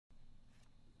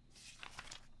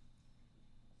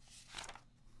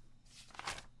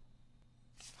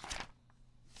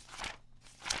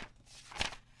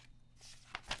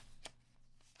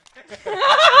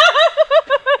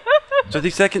So the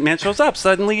second man shows up.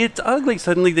 Suddenly it's ugly.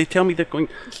 Suddenly they tell me they're going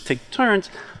to take turns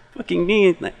fucking me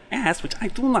in the ass, which I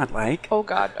do not like. Oh,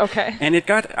 God. Okay. And it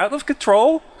got out of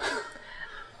control.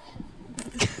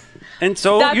 And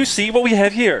so you see what we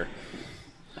have here.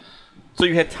 So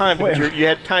you had time to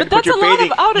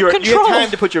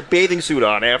put your bathing suit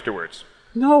on afterwards.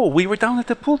 No, we were down at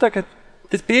the pool deck.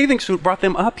 This bathing suit brought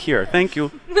them up here. Thank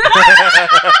you.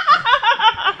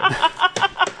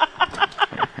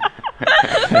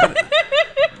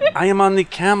 I am on the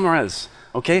cameras.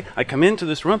 Okay, I come into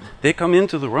this room. They come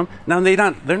into the room. Now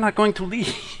they're not going to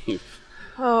leave.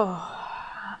 Oh.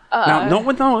 Now no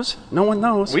one knows. No one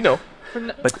knows. We know.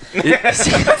 But yes,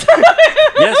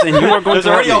 and you are going There's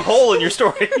to already a hole in your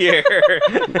story here.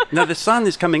 Now the sun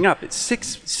is coming up. It's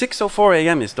 6:04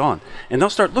 a.m. is dawn, and they'll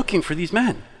start looking for these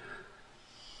men.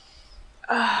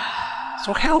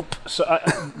 So help. So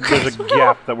there's a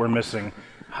gap that we're missing.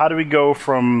 How do we go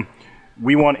from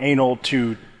we want anal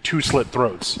to 2 slit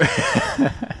throats?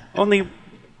 Only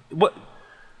what?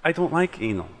 I don't like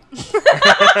anal.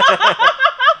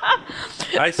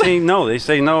 I say no. They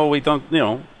say no. We don't. You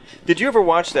know. Did you ever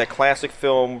watch that classic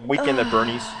film Weekend at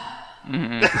Bernie's?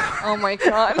 Oh my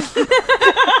God.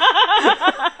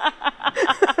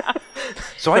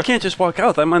 So I can't just walk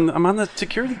out. I'm on the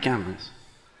security cameras.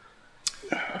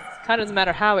 It kind of doesn't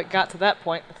matter how it got to that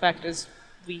point. The fact is,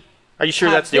 we. Are you sure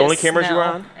that's the only cameras you were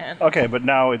on? Okay, but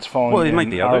now it's falling. Well, it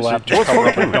might be our others. lap to cover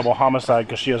up a double homicide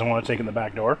because she doesn't want to take it in the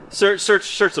back door.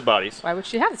 Search the bodies. Why would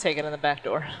she have to take it in the back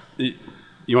door?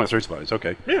 You want to search bodies?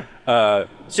 Okay. Yeah.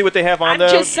 See what they have on I'm them.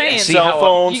 just saying. Cell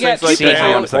phones, things like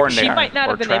that. She might not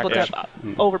have been able to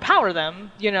overpower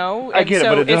them, you know. I get so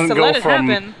it, but it doesn't to go let it from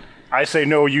happen, I say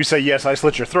no, you say yes, I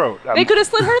slit your throat. they could have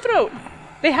slit her throat.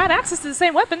 They had access to the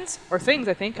same weapons or things.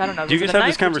 I think I don't know. Do you guys have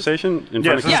this conversation in front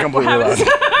Yes, of this is you? completely loud.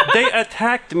 They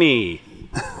attacked me.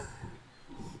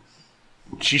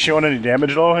 She showing any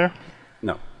damage at all here?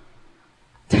 No.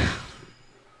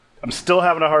 I'm still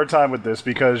having a hard time with this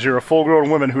because you're a full-grown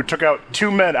woman who took out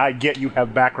 2 men. I get you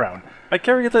have background. I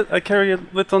carry a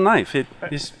little knife.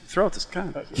 His throat is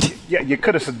kind of. Yeah, you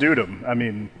could have subdued him. I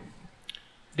mean,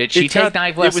 did she take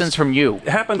knife lessons from you? It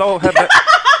happened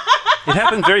it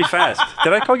happened very fast.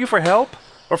 Did I call you for help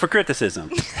or for criticism?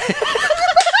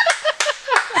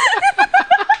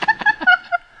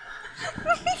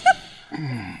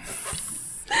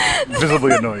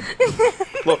 visibly annoyed.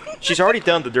 Look, she's already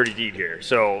done the dirty deed here,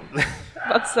 so...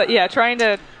 That's trying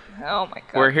to... Oh, my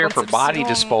God. We're here for body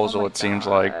disposal, it seems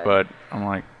like, but I'm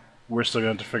like... We're still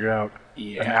going to figure out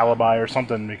an alibi or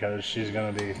something because she's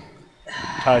going to be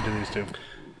tied to these 2.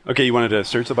 Okay, you wanted to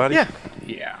search the body?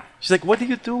 Yeah. She's like, what are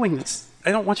you doing?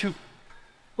 I don't want you...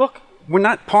 Look, we're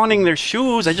not pawning their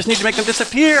shoes. I just need to make them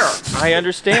disappear. I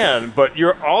understand, but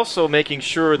you're also making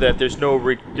sure that there's no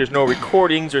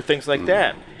recordings or things like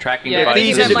that. Tracking if devices.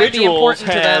 these individuals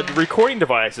had recording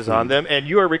devices on them, and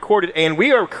you are recorded, and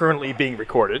we are currently being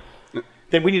recorded,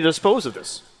 then we need to dispose of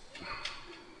this.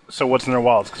 So what's in their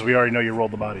wallets? Because we already know you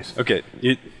rolled the bodies. Okay,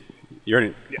 you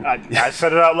already... I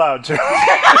said it out loud, too.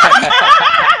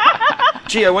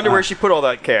 Gee, I wonder where she put all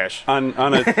that cash. On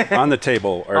the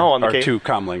table are, on the are 2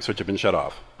 comm links which have been shut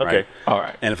off. Okay. Right? All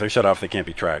right. And if they're shut off, they can't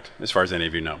be tracked, as far as any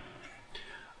of you know.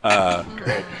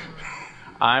 Great.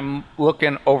 I'm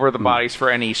looking over the bodies for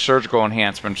any surgical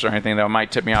enhancements or anything that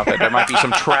might tip me off that there might be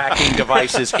some tracking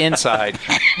devices inside.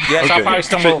 Yes, I'll probably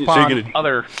stumble upon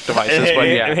other devices, but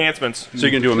yeah. Enhancements. So you're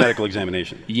going to do a medical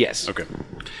examination? Yes. Okay.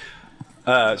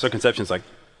 So Conception's like,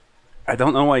 I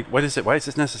don't know, like, what is it? Why is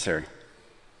this necessary?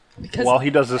 Because while he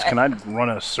does this, can I run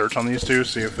a search on these 2,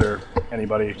 see if they're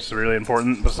anybody severely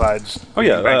important besides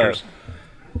bankers?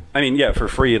 I mean, yeah, for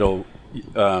free it'll,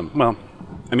 well,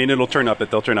 I mean, it'll turn up,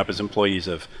 they'll turn up as employees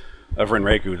of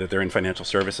Renregu, that they're in financial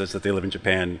services, that they live in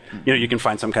Japan. You know, you can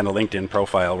find some kind of LinkedIn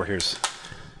profile where here's...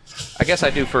 I guess I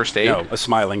do first aid. A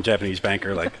smiling Japanese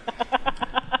banker, like,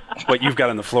 what you've got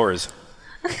on the floor is...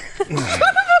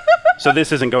 So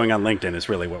this isn't going on LinkedIn, is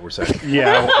really what we're saying.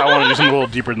 Yeah, I want to do something a little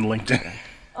deeper than LinkedIn.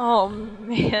 Oh,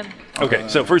 man. Okay,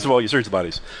 so first of all, you search the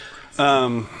bodies.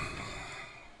 The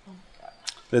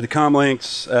comm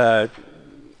links... hang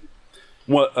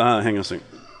on a second.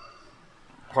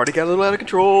 Party got a little out of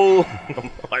control.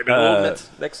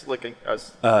 Next licking.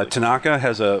 Tanaka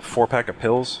has a 4-pack of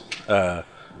pills,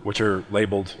 which are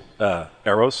labeled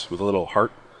arrows with a little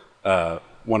heart.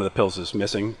 One of the pills is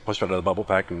missing, pushed out of the bubble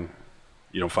pack, and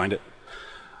you don't find it.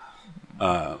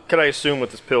 Could I assume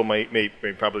that this pill may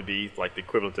probably be like the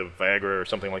equivalent of Viagra or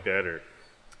something like that? Or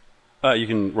you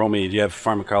can roll me. Do you have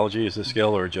pharmacology as a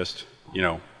skill, or just, you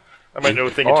know? I might know a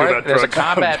thing or two Or about there's a drugs.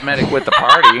 combat medic with the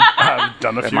party I've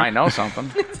done a that few. might know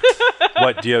something.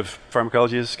 What, do you have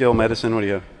pharmacology as a skill, medicine? What do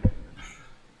you have?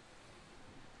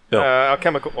 Bill,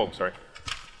 Chemical. Oh, sorry.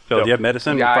 Bill, do you have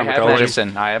medicine? Yeah, I have pharmacology?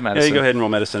 medicine. I have Yeah, medicine. you go ahead and roll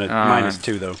medicine at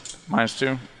 -2, though.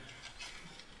 -2.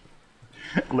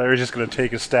 Larry's just going to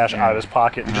take his stash out of his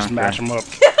pocket and just Okay. mash them up.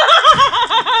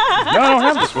 No, I don't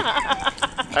have this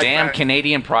one. Damn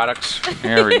Canadian products.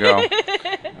 There we go.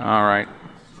 All right.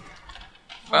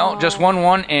 Well, just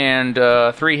 1-1 and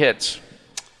 3 hits.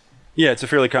 Yeah, it's a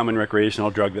fairly common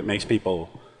recreational drug that makes people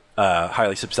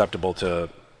highly susceptible to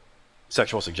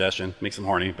sexual suggestion, makes them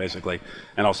horny, basically,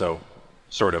 and also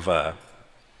sort of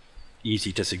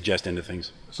easy to suggest into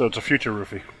things. So it's a future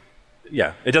roofie.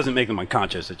 Yeah, it doesn't make them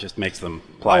unconscious, it just makes them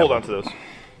I'll pliable. hold on to those.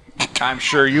 I'm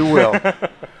sure you will.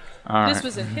 This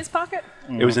was in his pocket?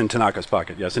 It was in Tanaka's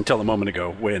pocket, yes, until a moment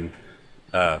ago when...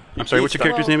 I'm sorry, what's your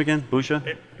character's name again? Busha?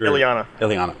 Or- Ileana.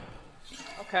 Ileana.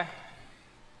 Okay.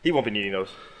 He won't be needing those.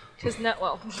 Because,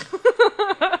 well,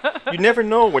 You never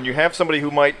know when you have somebody who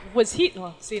might. was he,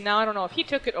 well, see, now I don't know if he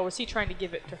took it or was he trying to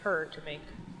give it to her to make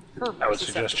her more I would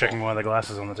suggest susceptible. checking one of the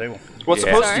glasses on the table. Well, it's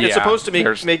Yeah. supposed, Sorry? it's supposed to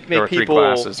make There were 3 people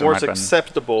glasses. There more might have been-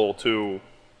 susceptible to.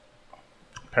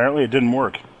 Apparently, it didn't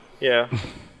work. Yeah.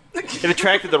 It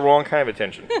attracted the wrong kind of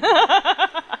attention.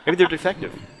 Maybe they're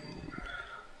defective.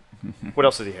 What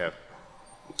else does he have?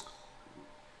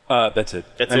 That's it.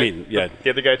 That's I it? mean, yeah, The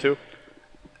other guy too?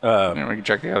 Yeah, we can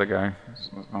check the other guy.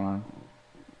 What's going on?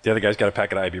 the other guy's got a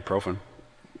packet of ibuprofen.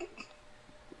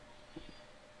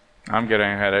 I'm getting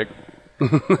a headache.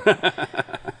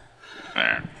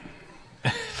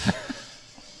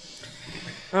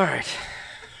 All right.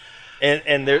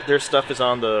 And their stuff is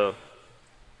on the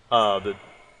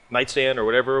nightstand or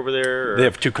whatever over there? Or? They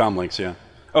have 2 comm links, yeah.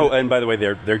 Oh, and by the way,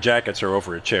 their jackets are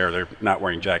over a chair. They're not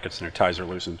wearing jackets, and their ties are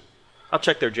loosened. I'll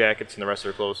check their jackets and the rest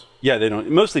of their clothes. Yeah, they don't.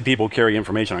 Mostly people carry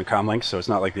information on comm links, so it's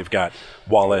not like they've got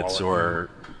wallets or,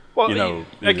 Well, you know.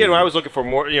 again, I was looking for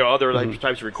more, other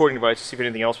types of recording devices, see if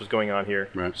anything else was going on here.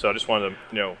 Right. So I just wanted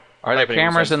to, Are there type anything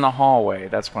cameras sense. in the hallway?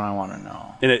 That's what I want to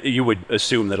know. And you would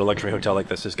assume that a luxury hotel like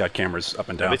this has got cameras up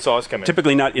and down. They saw us come in.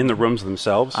 Typically not in the rooms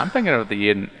themselves. I'm thinking of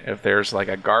if there's like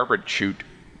a garbage chute.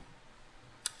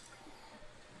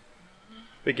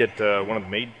 We get one of the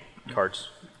maid carts.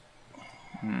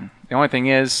 The only thing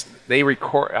is, they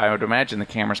record. I would imagine the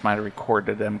cameras might have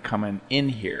recorded them coming in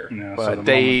here, Yeah, so but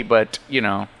the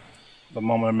The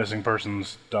moment a missing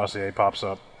person's dossier pops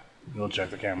up, you'll check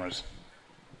the cameras.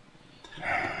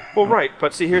 Well, right,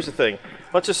 but see, here's the thing.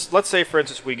 Let's say, for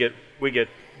instance, we get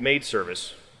maid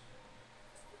service.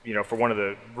 For one of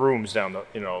the rooms down the,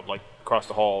 like across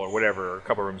the hall or whatever, or a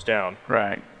couple rooms down,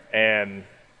 right? and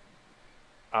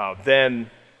then,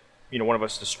 one of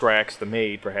us distracts the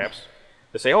maid, perhaps.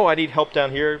 They say, "Oh, I need help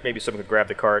down here." Maybe someone could grab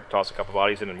the cart, toss a couple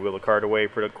bodies in, and wheel the cart away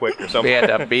pretty quick, or They something. had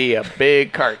to be a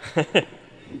big cart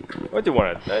What do you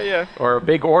want? Yeah. or a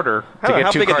big order to How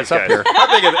get 2 big are carts these up guys? here.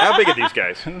 How big are these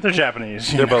guys? They're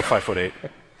Japanese. They're both 5'8",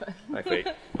 I think.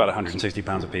 about 160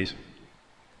 pounds apiece.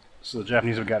 So the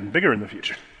Japanese have gotten bigger in the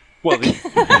future. Well,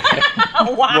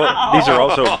 well, these are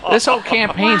also This whole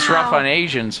campaign's rough on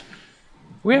Asians.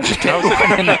 We have to throw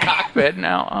them in the cockpit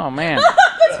now. Oh man,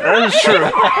 That is true.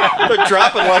 They're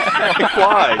dropping like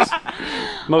flies.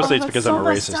 mostly it's because I'm a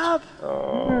racist.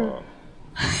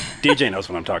 DJ knows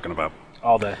what I'm talking about.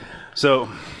 All day. So,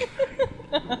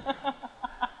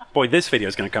 boy, this video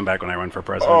is going to come back when I run for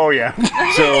president. Oh, yeah.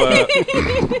 So,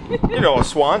 A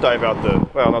swan dive out the.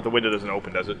 Well, not the window doesn't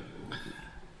open, does it?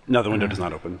 no, the window does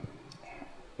not open.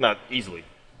 Not easily.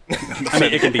 I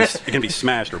mean, it can be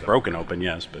smashed or broken open,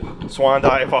 yes, but Swan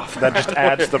dive off. That just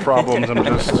adds to the problems. I'm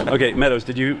just... okay. Meadows,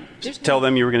 did you tell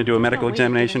them you were going to do a medical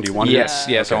examination? Do you want to?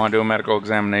 yes, I want to do a medical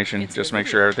examination. Just make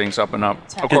sure everything's up and up.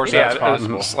 Of course, Yeah, yeah.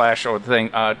 possible. Slash or thing.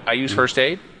 I use first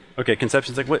aid. Okay,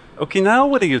 Conception's like, what? Okay, now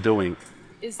what are you doing?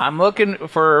 I'm looking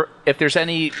for if there's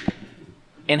any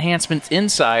enhancements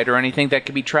inside or anything that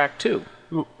could be tracked too.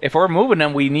 If we're moving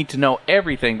them, we need to know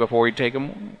everything before we take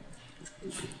them.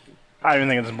 I don't even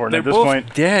think it's important They're at this both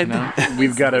point. dead.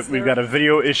 We've got a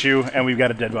video issue and we've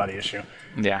got a dead body issue.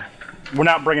 Yeah. We're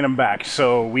not bringing them back,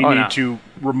 so we Oh, need no. to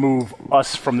remove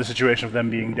us from the situation of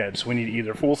them being dead. So we need to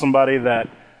either fool somebody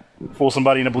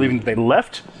into believing that they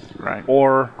left, Right.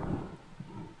 or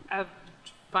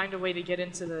Find a way to get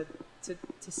into the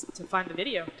to find the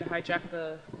video, to hijack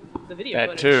the video That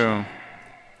footage. too.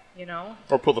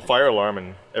 Or pull the fire alarm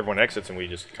and everyone exits and we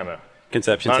just kind of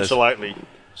Conception says, nonchalantly.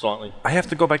 I have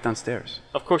to go back downstairs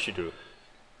Of course you do.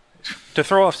 to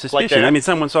throw off suspicion. that? I mean,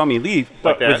 someone saw me leave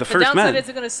Like that? with the The first downside man. is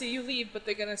they're gonna see you leave, but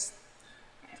they're gonna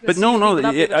But See, no, being lovely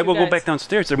with I will you go guys. back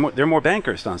downstairs. There are more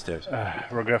bankers downstairs.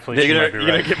 Regretfully, she You're might be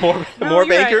gonna right. get more you're right.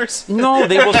 bankers. No,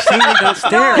 they will see me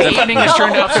downstairs. The evening has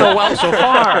turned out so well so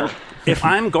far. If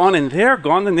I'm gone and they're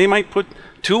gone, then they might put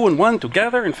 2 and 1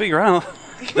 together and figure out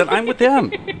that I'm with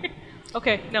them.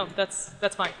 Okay, no, that's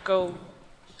fine. Go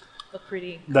look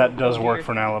pretty. That Go does work weird.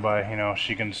 for an alibi. You know,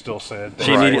 she can still say it.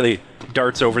 She immediately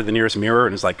darts over to the nearest mirror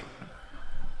and is like,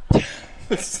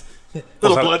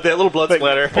 Little blood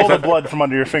splatter. Pull the blood from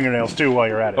under your fingernails too while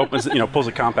you're at it. opens, pulls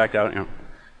a compact out.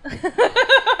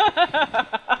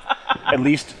 At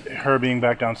least her being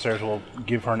back downstairs will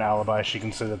give her an alibi. She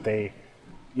can say that they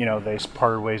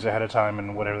parted ways ahead of time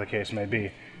and whatever the case may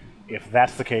be. If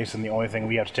that's the case, then the only thing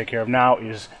we have to take care of now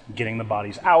is getting the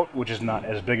bodies out, which is not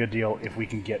as big a deal if we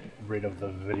can get rid of the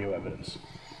video evidence.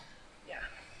 Yeah.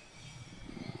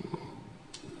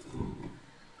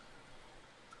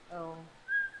 Oh.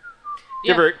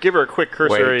 Give her a quick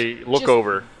cursory look Just-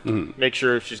 over. Make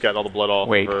sure she's got all the blood off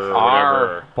Wait, of her or our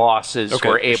whatever. bosses Okay.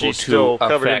 were able She's to still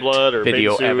covered in affect blood or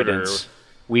video bathing suit evidence.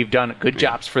 We've done good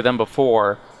jobs for them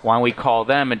before. Why don't we call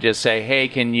them and just say, hey,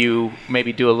 can you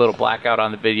maybe do a little blackout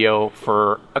on the video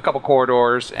for a couple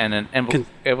corridors and an envelope?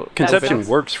 Conception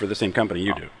works for the same company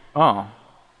you do. Oh.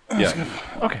 Yeah.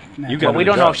 Okay. You got Well, we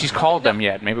the don't know job. if she's called them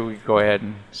yet. Maybe we could go ahead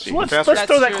and see. Let's That's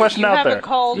throw that true. question you out haven't there.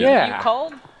 Called, Yeah. You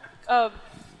called?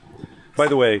 By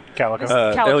the way, Calico.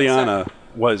 Calico, Eliana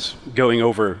was going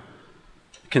over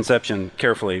Conception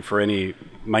carefully for any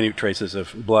minute traces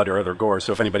of blood or other gore,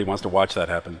 so if anybody wants to watch that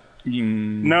happen.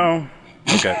 No,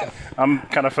 Okay. I'm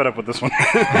kind of fed up with this one.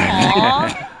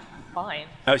 Aw. Fine.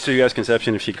 So you asked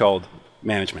Conception if she called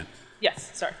management.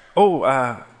 Yes, sorry.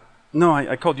 Oh, no,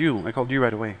 I called you. I called you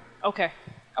right away. Okay.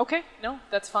 Okay, no,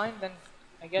 that's fine. Then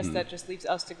I guess that just leaves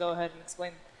us to go ahead and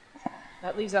explain.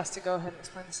 That leaves us to go ahead and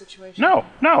explain the situation.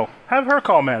 No, have her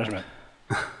call management.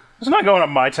 It's not going up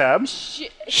my tab.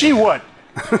 She what?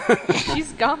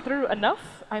 She's gone through enough.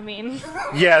 I mean,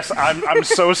 Yes, I'm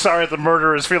so sorry the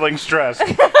murderer is feeling stressed.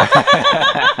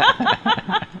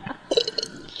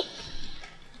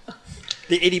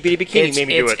 The itty bitty bikini It's, made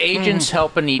me do it's it. agents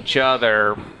helping each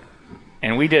other,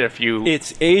 and we did a few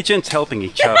It's agents helping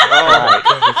each other.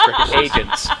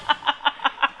 agents.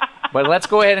 But let's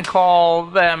go ahead and call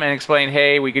them and explain,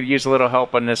 hey, we could use a little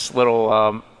help on this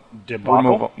little Debacle?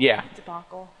 removal. Yeah.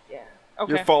 debacle. Yeah.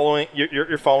 Okay.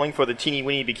 You're falling for the teeny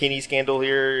weeny bikini scandal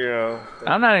here. You know.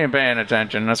 I'm not even paying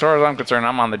attention. As far as I'm concerned,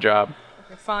 I'm on the job.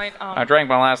 Okay, fine. I drank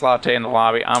my last latte in the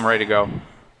lobby. I'm ready to go.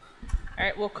 All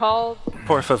right, we'll call.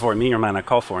 Por favor, mi hermana,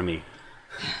 call for me.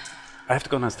 I have to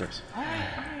go downstairs. All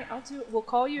right, I'll do it. We'll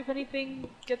call you if anything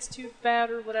gets too bad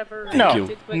or whatever. No,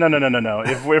 you. no.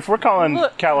 If we're calling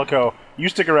Look. Calico, you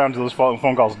stick around till this phone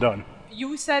call's done.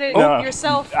 You said it No.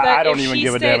 yourself I that don't if even she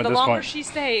give a stays, damn at the this longer point. she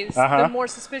stays, Uh-huh. the more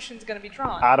suspicion's going to be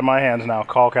drawn. Out of my hands now.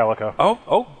 Call Calico.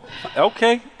 Oh,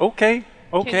 okay.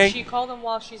 Can she call them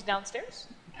while she's downstairs?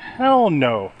 Hell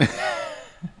no.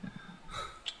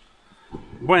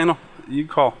 Bueno, you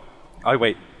call. I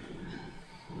wait.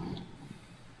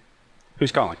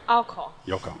 Who's calling? I'll call.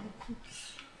 You'll call.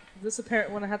 This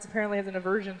apparently has an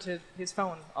aversion to his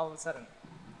phone all of a sudden.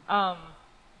 All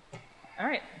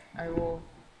right, I will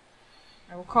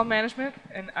call management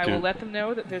and I will Okay. let them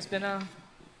know that there's been a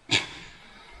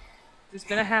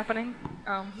happening.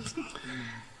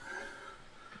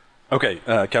 Okay,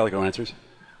 Calico answers.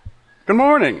 Good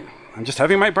morning. I'm just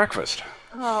having my breakfast,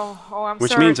 I'm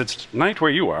which sorry. means it's night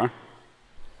where you are.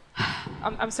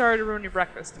 I'm sorry to ruin your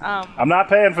breakfast. I'm not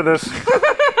paying for this.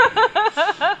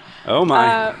 Oh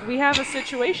my. We have a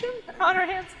situation on our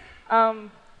hands.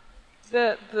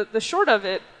 The short of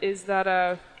it is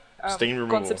that Stain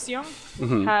removal. Concepcion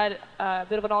had a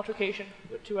bit of an altercation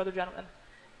with two other gentlemen,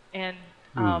 and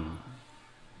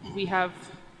we have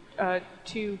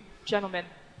 2 gentlemen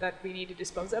that we need to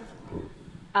dispose of.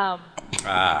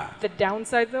 The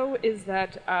downside, though, is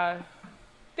that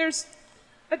there's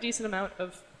a decent amount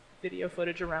of video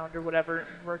footage around or whatever.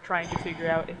 We're trying to figure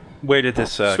out. Where did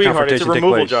this Sweetheart, it's a confrontation take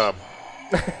removal place? job.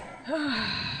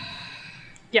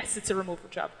 Yes, it's a removal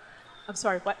job. I'm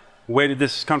sorry, what? Where did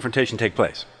this confrontation take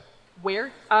place?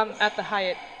 Where? At the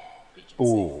Hyatt Regency.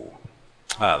 Ooh.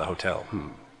 The hotel.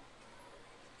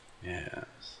 Yes.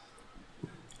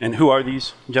 And who are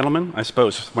these gentlemen? I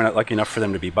suppose we're not lucky enough for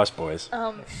them to be busboys.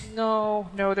 No,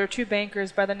 they're 2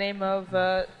 bankers by the name of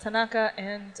Tanaka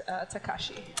and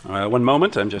Takashi. One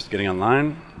moment, I'm just getting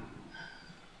online.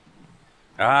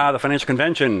 The financial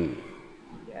convention.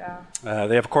 Yeah.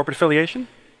 They have a corporate affiliation?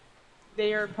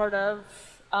 They are part of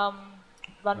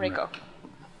Vanreco.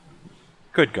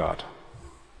 Good God.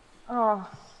 Oh,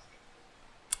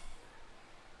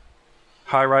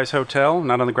 high-rise hotel,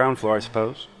 not on the ground floor, I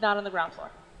suppose. Not on the ground floor.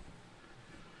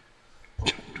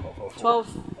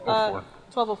 1204.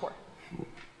 1204.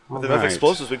 With enough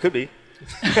explosives, we could be.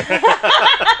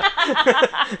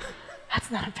 That's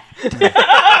not a bad.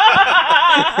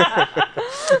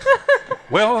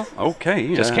 Well,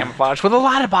 okay. Just camouflage with a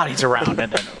lot of bodies around,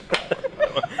 and then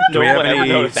Do we have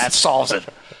any? that solves it.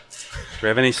 Do we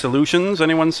have any solutions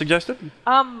anyone suggested?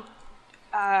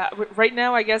 Right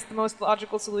now, I guess the most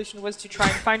logical solution was to try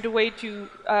and find a way to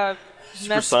mess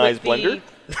Supersize with blender?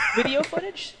 the video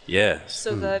footage, Yes.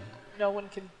 so that no one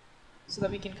can, so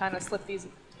that we can kind of slip these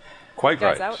Quite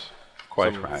guys right. out.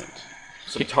 Quite right.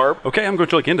 Some tarp. Okay, I'm going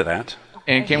to look into that.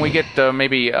 And can we get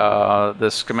maybe the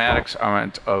schematics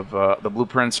of the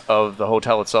blueprints of the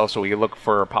hotel itself, so we can look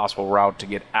for a possible route to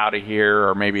get out of here,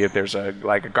 or maybe if there's a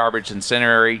garbage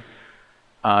incinerary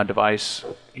device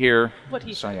here. What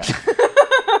he So said.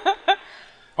 yeah.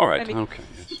 All right. I mean- Okay.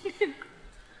 Yes.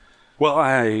 Well,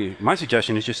 my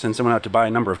suggestion is just send someone out to buy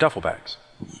a number of duffel bags.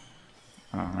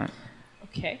 All right.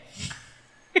 Okay.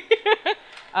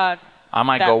 I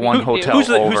might That go we one could do. hotel Who's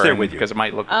there over with you? because it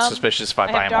might look suspicious if I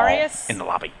I buy have them all Darius. in the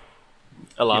lobby.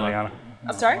 Eliana.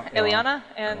 I'm sorry, Eliana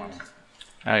and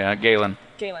Oh yeah, Galen.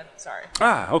 Galen. Sorry.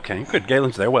 Okay, good.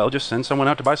 Galen's there. Well, just send someone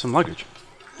out to buy some luggage.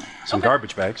 Some Okay.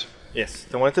 garbage bags. Yes.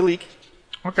 Don't want it to leak.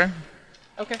 Okay.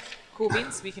 Okay. Cool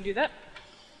beans. We can do that.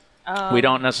 We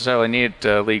don't necessarily need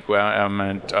to leak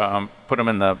and put them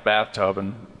in the bathtub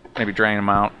and maybe drain them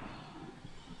out.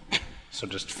 So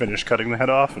just finish cutting the head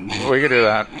off and We could do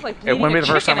that. Like It wouldn't be the bleeding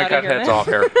a first time we chicken cut out of heads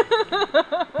here,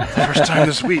 off here. first time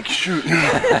this week. Shoot.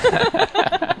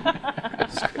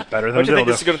 It's better than Don't you think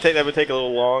this is dildo. going to take? That would take a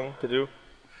little long to do.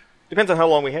 Depends on how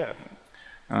long we have.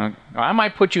 I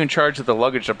might put you in charge of the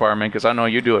luggage department because I know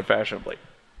you do it fashionably.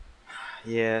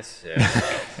 Yes.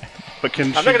 But can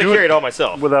I'm she not going to do carry it it all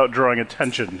myself. without drawing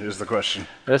attention? Is the question.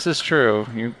 This is true.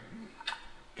 You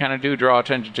kind of do draw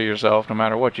attention to yourself no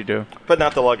matter what you do. But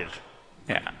not the luggage.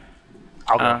 Yeah.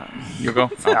 I'll go. You go?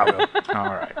 I'll go. All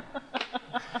right.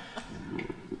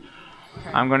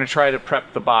 I'm going to try to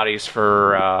prep the bodies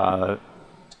for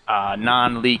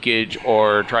non-leakage,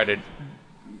 or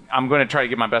I'm going to try to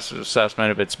get my best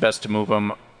assessment if it's best to move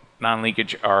them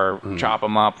non-leakage or chop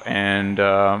them up and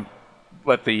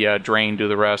let the drain do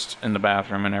the rest in the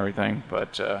bathroom and everything.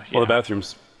 But yeah. Well,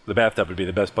 the bathtub would be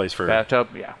the best place for Bathtub,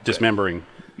 yeah. dismembering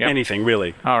Yep. anything,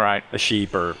 really. All right. A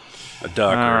sheep or a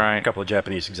duck All or right. a couple of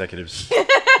Japanese executives.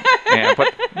 Yeah,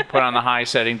 put on the high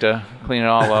setting to clean it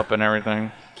all up and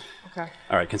everything. Okay.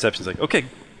 All right, Conception's like, okay,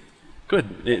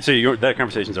 good. So that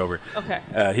conversation's over.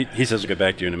 Okay. He says he'll get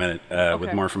back to you in a minute with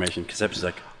Okay. more information. Conception's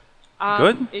like,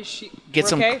 good? Is she Get we're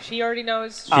some- okay? She already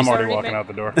knows. I'm she's already walking ma- out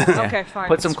the door. Okay, fine.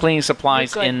 Put some cleaning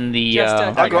supplies Good. in the Just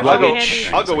to- I'll go. Okay, I'll go. handy.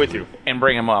 I'll go with you. and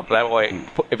bring them up. That way,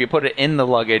 if you put it in the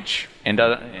luggage, and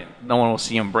no one will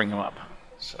see him bring them up.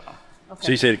 So Okay.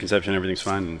 So you say to Conception everything's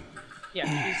fine? And,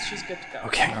 Yeah, she's good to go.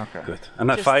 okay, Okay. good. I'm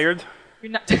not Just- fired?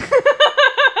 You're not.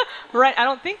 Right, I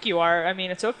don't think you are. I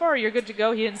mean, so far you're good to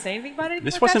go. He didn't say anything about it.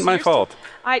 This wasn't my fault.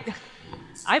 I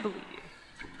believe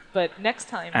you. But next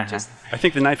time, just. I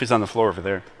think the knife is on the floor over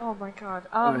there. Oh my God.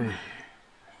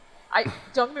 I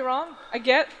don't get me wrong. I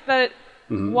get that.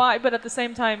 Why, but at the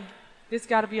same time, there's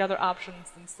got to be other options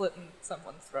than slitting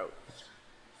someone's throat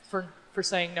for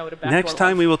saying no to backdoor Next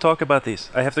time we will talk about these.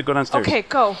 I have to go downstairs. Okay,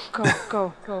 go.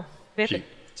 Vete. She-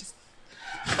 Just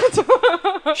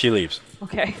She leaves.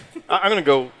 okay. I'm going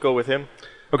to go with him.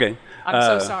 Okay.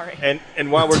 I'm so sorry.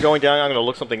 And while we're going down, I'm going to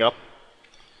look something up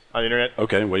on the internet.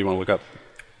 Okay, what do you want to look up?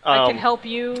 I can help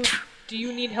you. Do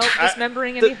you need help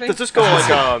dismembering anything? Does this go like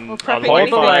on prepping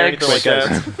Wi-Fi or legs. anything like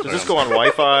that? Does this go on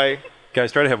Wi-Fi?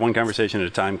 Guys, try to have one conversation at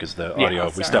a time because the audio,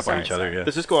 we sorry, step on sorry, each other. Yeah.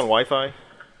 Does this go on Wi-Fi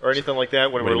or anything like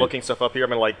that when do we're you mean? looking stuff up here? I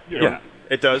mean, like, Yeah.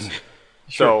 it does.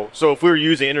 So if we were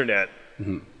using internet,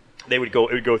 it would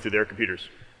go through their computers.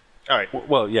 All right.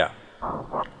 Well, yeah.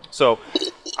 So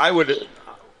I would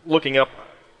looking up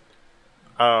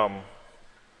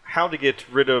how to get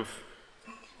rid of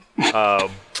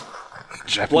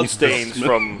blood stains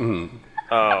from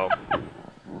a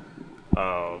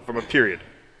period.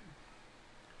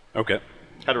 Okay.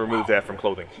 How to remove that from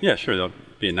clothing. Yeah, sure. There'll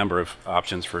be a number of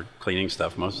options for cleaning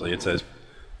stuff. Mostly it says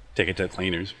take it to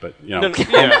cleaners, but, you know.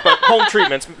 Yeah, but home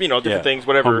treatments, different yeah, things,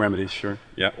 whatever. Home remedies, sure.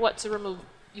 Yeah. What to remove?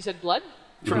 You said blood?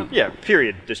 Yeah,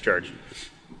 period discharge.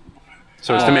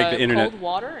 So it's to make the internet. Cold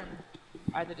water and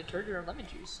either detergent or lemon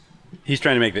juice. He's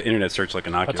trying to make the internet search look To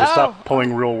innocuous. stop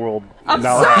pulling real world I'm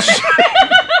knowledge.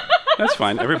 That's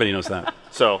fine. Everybody knows that.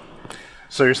 So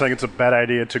So you're saying it's a bad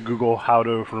idea to Google how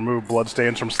to remove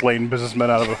bloodstains from slain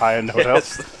businessmen out of a high-end hotel?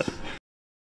 yes.